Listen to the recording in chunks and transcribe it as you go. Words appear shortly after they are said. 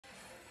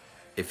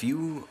if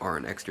you are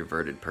an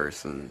extroverted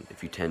person,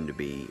 if you tend to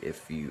be,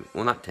 if you,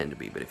 well, not tend to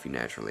be, but if you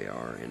naturally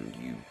are, and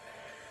you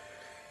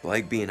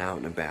like being out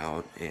and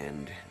about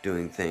and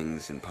doing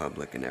things in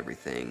public and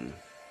everything,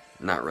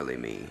 not really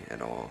me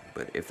at all,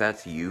 but if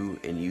that's you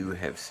and you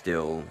have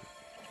still,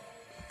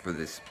 for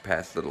this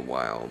past little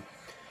while,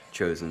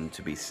 chosen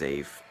to be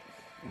safe,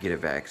 get a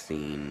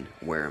vaccine,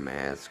 wear a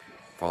mask,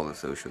 follow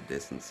social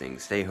distancing,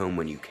 stay home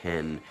when you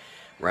can,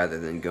 rather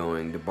than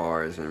going to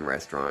bars and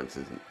restaurants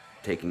and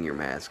taking your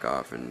mask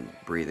off and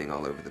breathing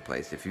all over the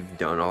place. If you've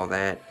done all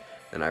that,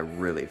 then I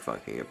really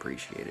fucking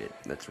appreciate it.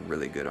 That's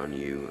really good on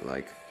you.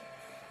 Like,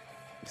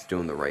 it's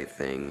doing the right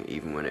thing,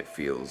 even when it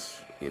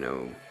feels,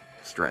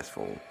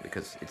 stressful.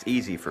 Because it's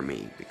easy for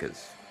me,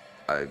 because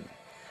I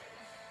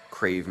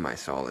crave my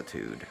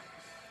solitude.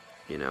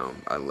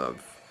 I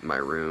love my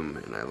room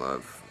and I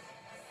love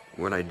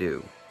what I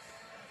do.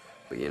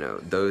 But,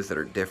 those that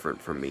are different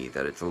from me,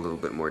 that it's a little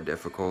bit more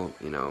difficult,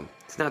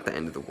 it's not the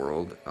end of the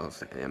world, I'll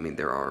say. I mean,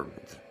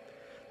 it's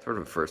sort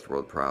of a first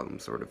world problem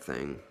sort of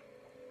thing.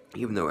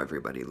 Even though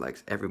everybody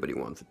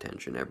wants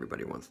attention,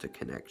 everybody wants to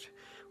connect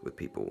with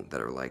people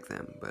that are like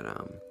them. But,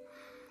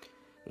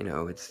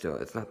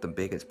 it's not the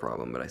biggest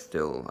problem, but I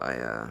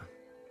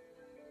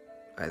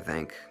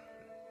thank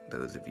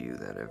those of you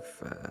that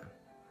have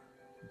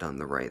done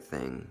the right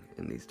thing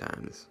in these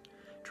times.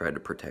 Tried to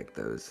protect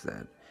those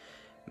that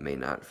may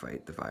not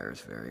fight the virus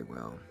very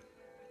well.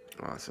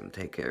 Awesome.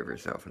 Take care of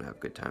yourself and have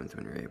good times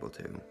when you're able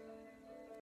to.